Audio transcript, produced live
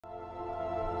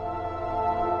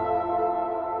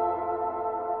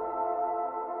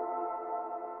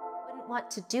want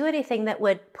to do anything that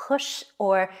would push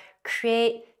or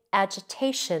create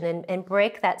agitation and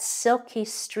break that silky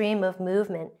stream of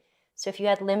movement. So if you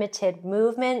had limited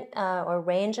movement or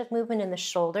range of movement in the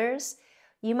shoulders,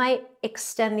 you might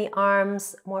extend the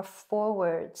arms more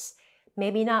forwards,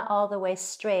 maybe not all the way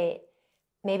straight.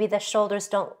 Maybe the shoulders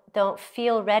don't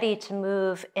feel ready to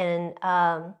move in,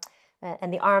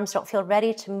 and the arms don't feel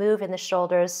ready to move in the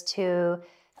shoulders to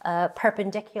a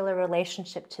perpendicular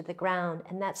relationship to the ground.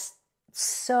 And that's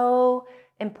so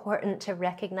important to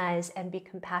recognize and be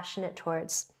compassionate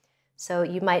towards. So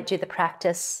you might do the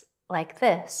practice like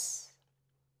this.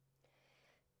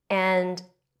 And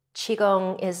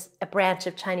Qigong is a branch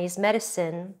of Chinese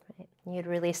medicine. Right? You'd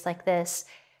release like this.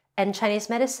 And Chinese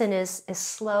medicine is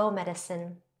slow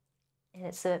medicine. And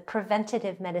it's a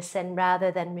preventative medicine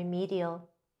rather than remedial.